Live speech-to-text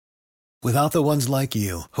Without the ones like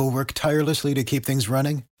you, who work tirelessly to keep things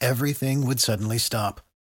running, everything would suddenly stop.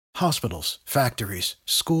 Hospitals, factories,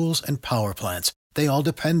 schools, and power plants, they all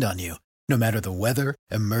depend on you. No matter the weather,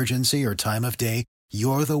 emergency, or time of day,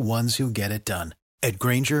 you're the ones who get it done. At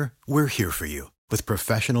Grainger, we're here for you with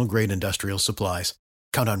professional-grade industrial supplies.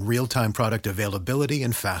 Count on real-time product availability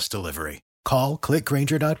and fast delivery. Call,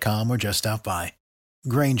 clickgrainger.com, or just stop by.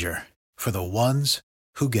 Grainger, for the ones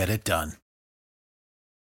who get it done.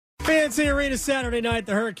 Fancy Arena Saturday night,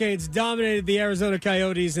 the Hurricanes dominated the Arizona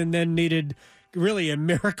Coyotes and then needed really a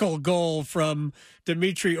miracle goal from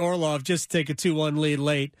Dmitry Orlov just to take a 2-1 lead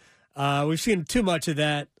late. We've seen too much of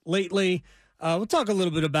that lately. We'll talk a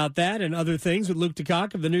little bit about that and other things with Luke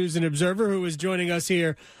DeCock of the News and Observer, who is joining us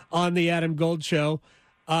here on the Adam Gold Show.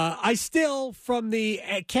 I still, from the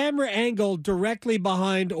camera angle directly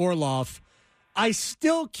behind Orlov, I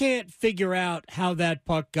still can't figure out how that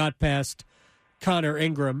puck got past Connor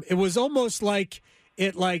Ingram. It was almost like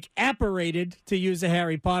it apparated, to use a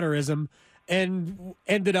Harry Potterism, and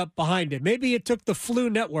ended up behind it. Maybe it took the Flu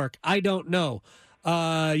Network. I don't know.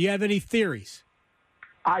 You have any theories?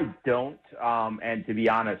 I don't. And to be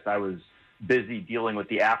honest, I was busy dealing with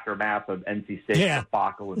the aftermath of NC State's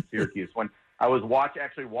debacle in Syracuse. When I was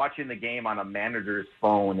watching the game on a manager's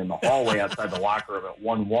phone in the hallway outside the locker room at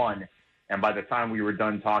 1-1, and by the time we were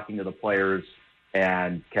done talking to the players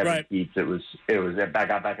and Kevin Keats, I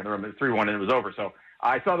got back in the room at 3-1 and it was over. So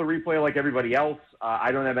I saw the replay like everybody else.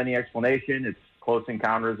 I don't have any explanation. It's close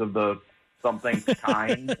encounters of the something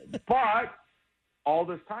kind. But all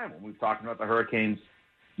this time when we've talked about the Hurricanes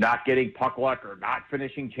not getting puck luck or not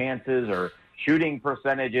finishing chances or shooting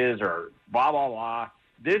percentages or blah, blah, blah,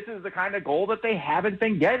 this is the kind of goal that they haven't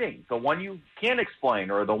been getting, the one you can't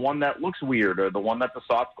explain or the one that looks weird or the one that's a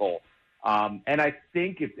soft goal. And I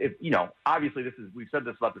think if obviously we've said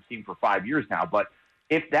this about this team for 5 years now, but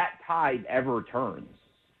if that tide ever turns,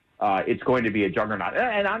 it's going to be a juggernaut.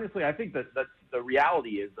 And honestly, I think that the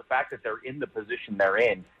reality is the fact that they're in the position they're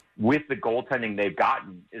in with the goaltending they've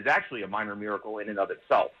gotten is actually a minor miracle in and of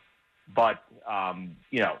itself. But,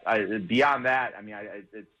 beyond that, I mean, I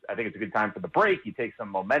think it's a good time for the break. You take some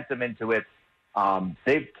momentum into it.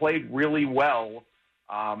 They've played really well.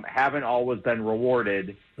 Haven't always been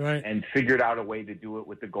rewarded, and figured out a way to do it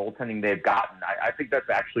with the goaltending they've gotten. I think that's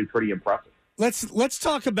actually pretty impressive. Let's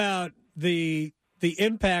talk about the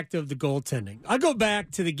impact of the goaltending. I go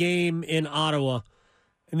back to the game in Ottawa,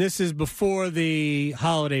 and this is before the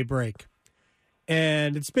holiday break.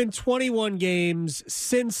 And it's been 21 games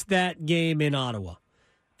since that game in Ottawa.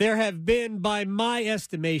 There have been, by my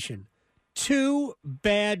estimation, 2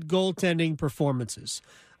 bad goaltending performances.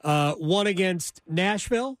 One against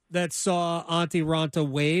Nashville that saw Antti Ranta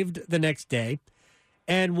waived the next day,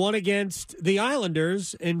 and one against the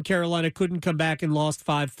Islanders in Carolina couldn't come back and lost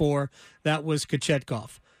 5-4. That was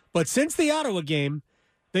Kochetkov. But since the Ottawa game,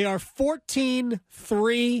 they are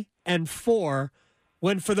 14-3-4,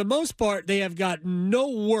 when for the most part they have gotten no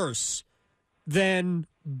worse than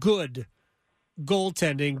good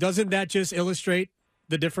goaltending. Doesn't that just illustrate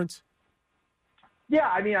the difference? Yeah,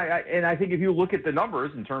 I mean, I think if you look at the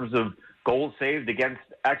numbers in terms of goals saved against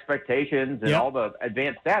expectations and all the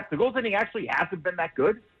advanced stats, the goaltending actually hasn't been that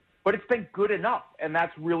good, but it's been good enough, and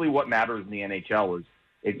that's really what matters in the NHL.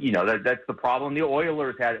 That's the problem the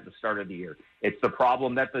Oilers had at the start of the year. It's the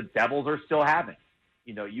problem that the Devils are still having.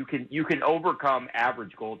 You can overcome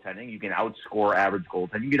average goaltending. You can outscore average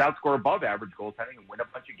goaltending. You can outscore above average goaltending and win a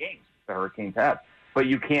bunch of games. The Hurricanes have. But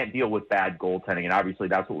you can't deal with bad goaltending, and obviously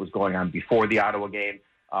that's what was going on before the Ottawa game,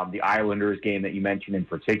 the Islanders game that you mentioned in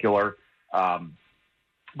particular.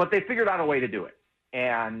 But they figured out a way to do it,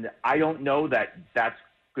 and I don't know that that's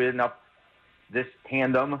good enough. This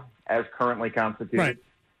tandem, as currently constituted,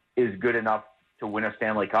 is good enough to win a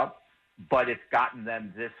Stanley Cup, but it's gotten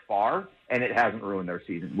them this far, and it hasn't ruined their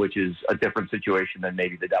season, which is a different situation than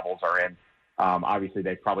maybe the Devils are in. Obviously,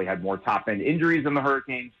 they've probably had more top-end injuries than the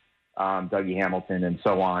Hurricanes. Dougie Hamilton and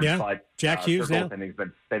so on. Yeah, but Jack Hughes their goaltending has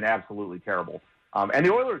been absolutely terrible. And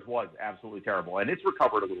the Oilers was absolutely terrible, and it's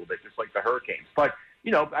recovered a little bit, just like the Hurricanes. But,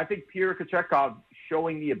 I think Pierre Kochetkov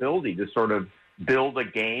showing the ability to sort of build a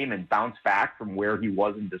game and bounce back from where he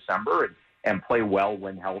was in December and play well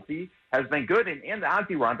when healthy has been good. And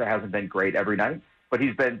Antti Ranta hasn't been great every night, but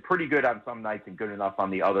he's been pretty good on some nights and good enough on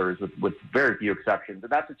the others with very few exceptions.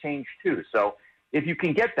 And that's a change, too. So, if you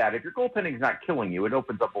can get that, if your goaltending is not killing you, it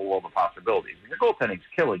opens up a world of possibilities. If your goaltending is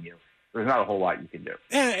killing you, there's not a whole lot you can do.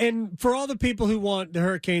 And for all the people who want the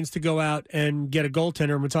Hurricanes to go out and get a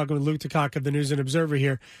goaltender, and we're talking with Luke DeCock of the News and Observer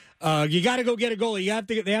here, you got to go get a goalie.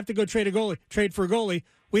 They have to go trade for a goalie.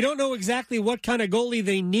 We don't know exactly what kind of goalie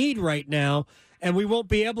they need right now, and we won't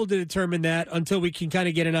be able to determine that until we can kind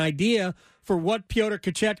of get an idea for what Pyotr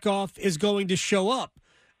Kochetkov is going to show up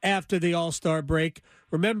after the All-Star break.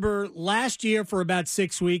 Remember, last year for about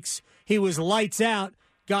 6 weeks, he was lights out,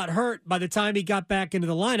 got hurt. By the time he got back into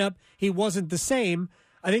the lineup, he wasn't the same.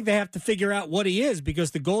 I think they have to figure out what he is,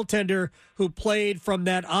 because the goaltender who played from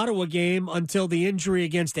that Ottawa game until the injury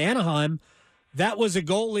against Anaheim, that was a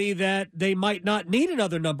goalie that they might not need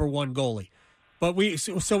another number one goalie. But we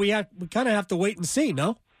kind of have to wait and see,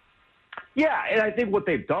 no? Yeah, and I think what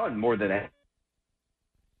they've done more than that.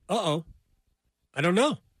 Uh-oh. I don't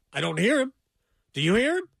know. I don't hear him. Do you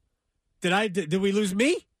hear him? Did we lose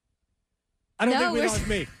me? I don't think we lost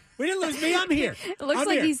me. We didn't lose me. I'm here. It looks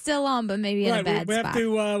like he's still on, but maybe in a bad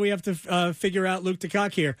spot. We have to figure out Luke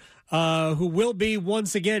DeCock here, who will be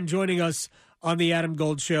once again joining us on the Adam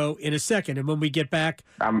Gold Show in a second. And when we get back,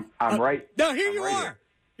 I'm right. No, here you right are. Here.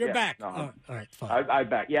 You're back. No, all right, fine. I'm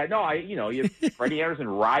back. Yeah, no, Freddie Anderson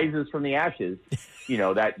rises from the ashes.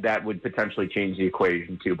 That would potentially change the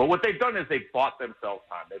equation too. But what they've done is they've bought themselves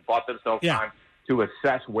time. They've bought themselves time to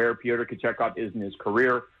assess where Pyotr Kochetkov is in his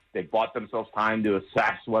career. They've bought themselves time to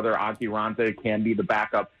assess whether Antti Raanta can be the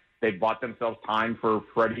backup. They've bought themselves time for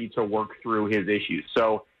Freddie to work through his issues.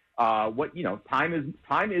 So, time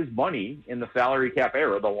is money in the salary cap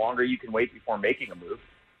era. The longer you can wait before making a move,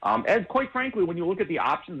 and quite frankly, when you look at the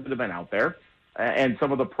options that have been out there and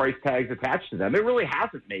some of the price tags attached to them, it really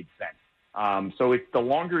hasn't made sense. So it's the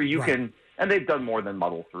longer you can, and they've done more than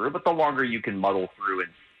muddle through, but the longer you can muddle through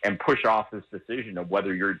and push off this decision of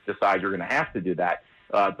whether you decide you're going to have to do that.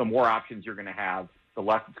 The more options you're going to have, the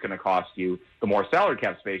less it's going to cost you, the more salary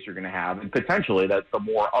cap space you're going to have, and potentially the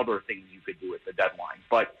more other things you could do at the deadline.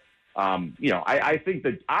 But I think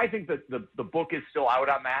that the book is still out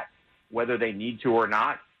on that, whether they need to or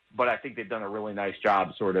not. But I think they've done a really nice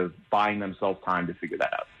job sort of buying themselves time to figure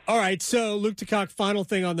that out. All right, so Luke DeCock, final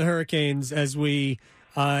thing on the Hurricanes as we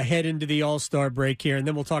head into the All-Star break here, and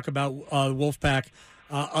then we'll talk about Wolfpack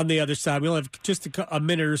on the other side. We'll have just a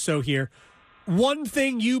minute or so here. One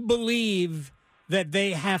thing you believe that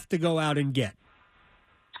they have to go out and get?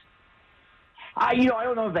 I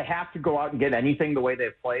don't know if they have to go out and get anything the way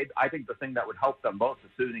they've played. I think the thing that would help them most,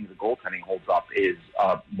 assuming the goaltending holds up, is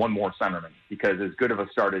one more centerman. Because as good of a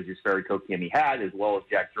start as Jesperi Kotkaniemi had, as well as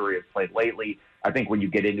Jack Drury has played lately, I think when you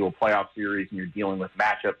get into a playoff series and you're dealing with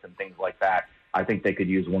matchups and things like that, I think they could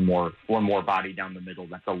use one more body down the middle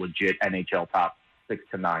that's a legit NHL top 6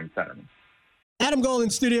 to 9 centerman. Adam Gold in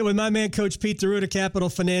studio with my man, Coach Pete DeRuta, Capital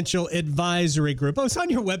Financial Advisory Group. I was on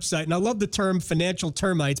your website, and I love the term financial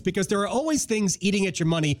termites because there are always things eating at your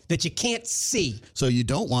money that you can't see. So you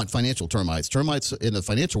don't want financial termites. Termites in the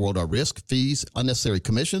financial world are risk, fees, unnecessary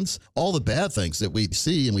commissions. All the bad things that we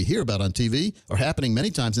see and we hear about on TV are happening many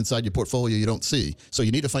times inside your portfolio you don't see. So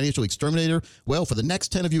you need a financial exterminator. Well, for the next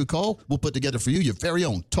 10 of you who call, we'll put together for you your very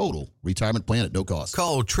own total retirement plan at no cost.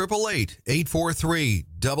 Call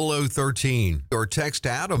 888-843-0013 or text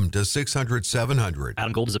Adam to 600-700.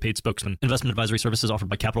 Adam Gold is a paid spokesman. Investment advisory services offered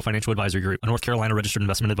by Capital Financial Advisory Group, a North Carolina registered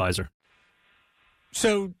investment advisor.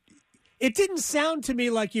 So it didn't sound to me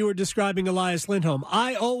like you were describing Elias Lindholm.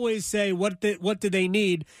 I always say, what do they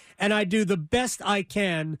need? And I do the best I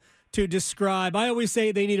can to describe. I always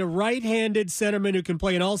say they need a right-handed centerman who can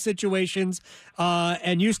play in all situations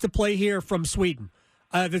and used to play here from Sweden.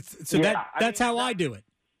 That's how I do it.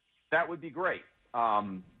 That would be great.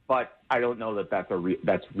 But I don't know that that's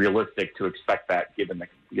realistic to expect that given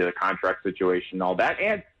the contract situation and all that.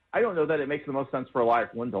 And I don't know that it makes the most sense for Elias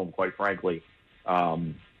Lindholm, quite frankly. He's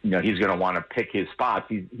going to want to pick his spots.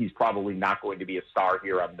 He's probably not going to be a star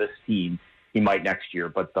here on this team. He might next year,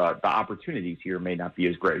 but the opportunities here may not be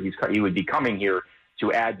as great. He would be coming here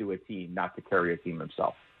to add to a team, not to carry a team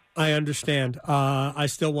himself. I understand. I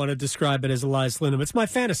still want to describe it as Elias Lindholm. It's my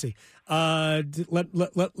fantasy.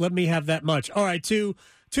 Let me have that much. All right, to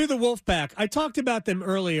the Wolfpack. I talked about them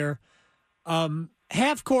earlier.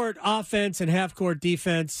 Half-court offense and half-court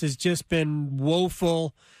defense has just been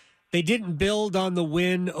woeful. They didn't build on the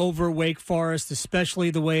win over Wake Forest,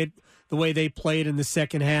 especially the way they played in the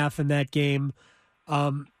second half in that game.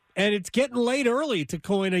 And it's getting late early to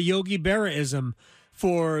coin a Yogi Berra-ism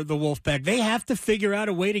for the Wolfpack. They have to figure out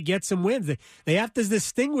a way to get some wins. They have to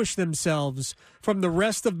distinguish themselves from the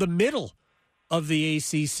rest of the middle of the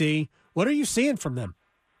ACC. What are you seeing from them?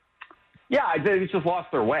 Yeah, they just lost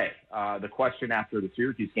their way. The question after the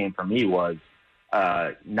Syracuse game for me was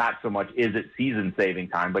not so much is it season-saving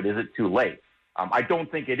time, but is it too late? I don't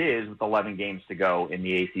think it is with 11 games to go in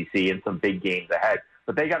the ACC and some big games ahead.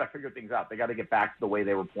 But they got to figure things out. They got to get back to the way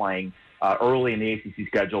they were playing early in the ACC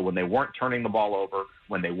schedule when they weren't turning the ball over,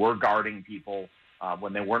 when they were guarding people.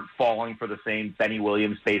 when they weren't falling for the same Benny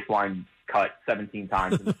Williams baseline cut 17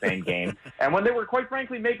 times in the same game, and when they were, quite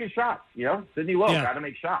frankly, making shots. Sidney Lowe got to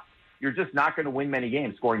make shots. You're just not going to win many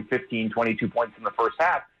games scoring 15, 22 points in the first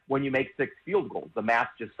half when you make 6 field goals. The math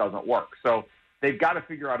just doesn't work. So they've got to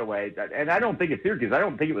figure out a way. And I don't think it's Syracuse. I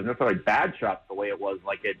don't think it was necessarily bad shots the way it was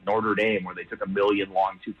like at Notre Dame where they took a million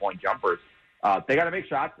long 2-point jumpers. They got to make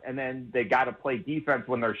shots, and then they got to play defense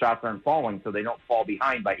when their shots aren't falling so they don't fall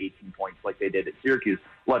behind by 18 points like they did at Syracuse.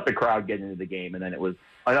 Let the crowd get into the game, and then it was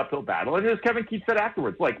an uphill battle. And as Kevin Keatts said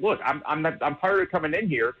afterwards, look, I'm tired of coming in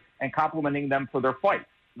here and complimenting them for their fight.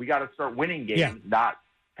 We got to start winning games, not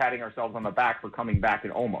patting ourselves on the back for coming back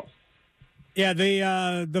and almost. Yeah,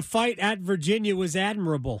 the fight at Virginia was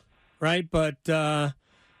admirable, right? But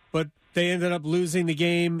they ended up losing the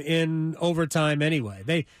game in overtime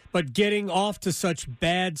anyway. But getting off to such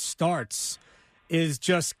bad starts is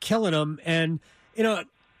just killing them. And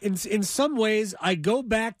in some ways, I go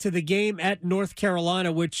back to the game at North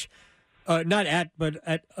Carolina, which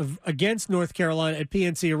against North Carolina at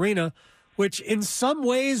PNC Arena, which in some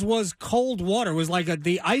ways was cold water. It was like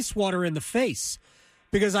the ice water in the face,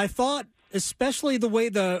 because I thought, especially the way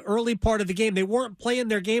the early part of the game, they weren't playing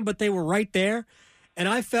their game, but they were right there. And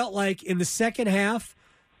I felt like in the second half,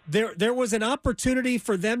 there was an opportunity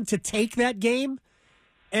for them to take that game,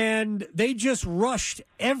 and they just rushed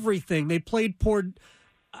everything. They played poor.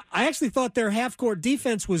 I actually thought their half-court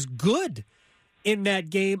defense was good in that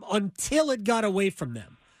game until it got away from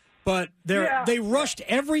them. But they rushed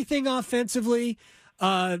everything offensively.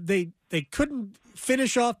 They couldn't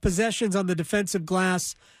finish off possessions on the defensive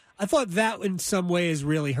glass. I thought that in some ways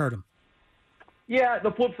really hurt them. Yeah,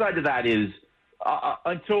 the flip side to that is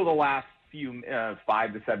until the last few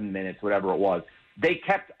 5 to 7 minutes, whatever it was, they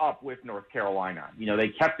kept up with North Carolina. They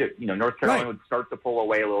kept it. North Carolina would start to pull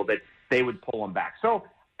away a little bit. They would pull them back. So,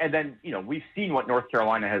 and then, we've seen what North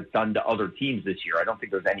Carolina has done to other teams this year. I don't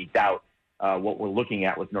think there's any doubt what we're looking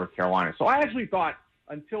at with North Carolina. So I actually thought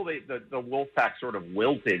until the Wolfpack sort of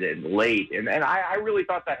wilted and late, and I really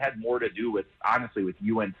thought that had more to do with, honestly, with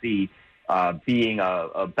UNC being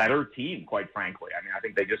a better team, quite frankly. I mean, I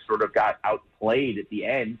think they just sort of got outplayed at the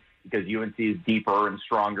end because UNC is deeper and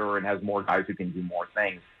stronger and has more guys who can do more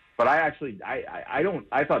things. But I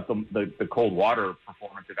thought the cold water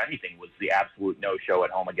performance, if anything, was the absolute no-show at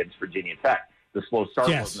home against Virginia Tech. The slow start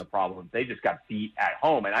wasn't a problem. They just got beat at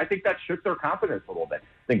home, and I think that shook their confidence a little bit.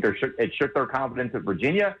 I think it shook their confidence at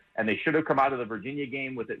Virginia, and they should have come out of the Virginia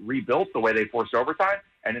game with it rebuilt the way they forced overtime,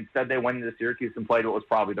 and instead they went into Syracuse and played what was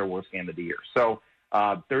probably their worst game of the year. So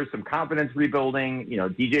there's some confidence rebuilding.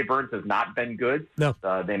 DJ Burns has not been good. No.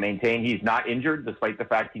 They maintain he's not injured, despite the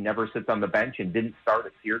fact he never sits on the bench and didn't start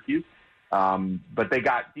at Syracuse. But they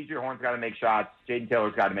got DJ Horne's got to make shots. Jaden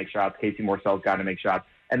Taylor's got to make shots. Casey Morsell's got to make shots.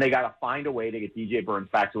 And they got to find a way to get DJ Burns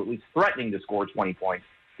back to at least threatening to score 20 points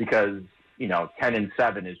because,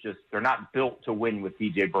 10-7 is just, they're not built to win with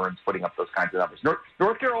DJ Burns putting up those kinds of numbers.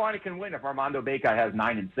 North Carolina can win if Armando Bacot has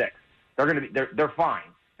 9-6. They're fine.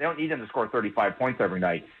 They don't need him to score 35 points every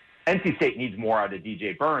night. NC State needs more out of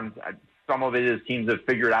DJ Burns. Some of it is teams have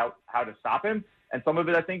figured out how to stop him, and some of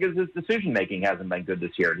it, I think, is his decision-making hasn't been good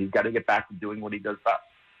this year. He's got to get back to doing what he does best.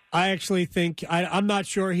 I actually think I'm not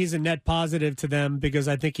sure he's a net positive to them because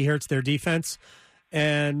I think he hurts their defense.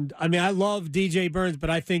 And, I mean, I love DJ Burns, but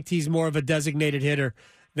I think he's more of a designated hitter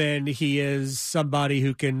than he is somebody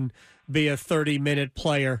who can be a 30-minute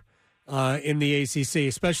player in the ACC.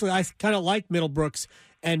 Especially, I kind of like Middlebrooks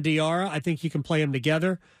and Diarra. I think you can play them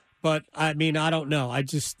together. But, I mean, I don't know.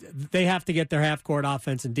 They have to get their half-court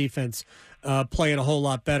offense and defense playing a whole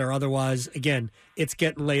lot better. Otherwise, again, it's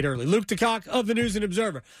getting late early. Luke DeCock of the News and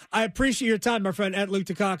Observer. I appreciate your time, my friend, at Luke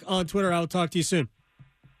DeCock on Twitter. I will talk to you soon.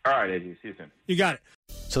 All right, AJ. See you soon. You got it.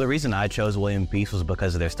 So the reason I chose William Peace was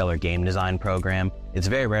because of their stellar game design program. It's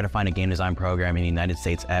very rare to find a game design program in the United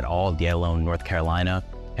States at all, let alone North Carolina.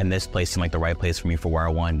 And this place seemed like the right place for me for where I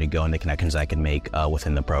wanted to go and the connections I could make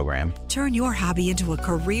within the program. Turn your hobby into a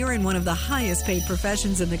career in one of the highest paid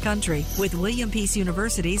professions in the country with William Peace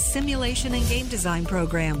University's Simulation and Game Design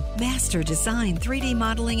program. Master design, 3D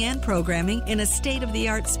modeling, and programming in a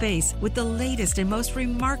state-of-the-art space with the latest and most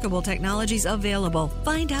remarkable technologies available.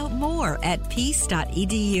 Find out more at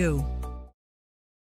peace.edu.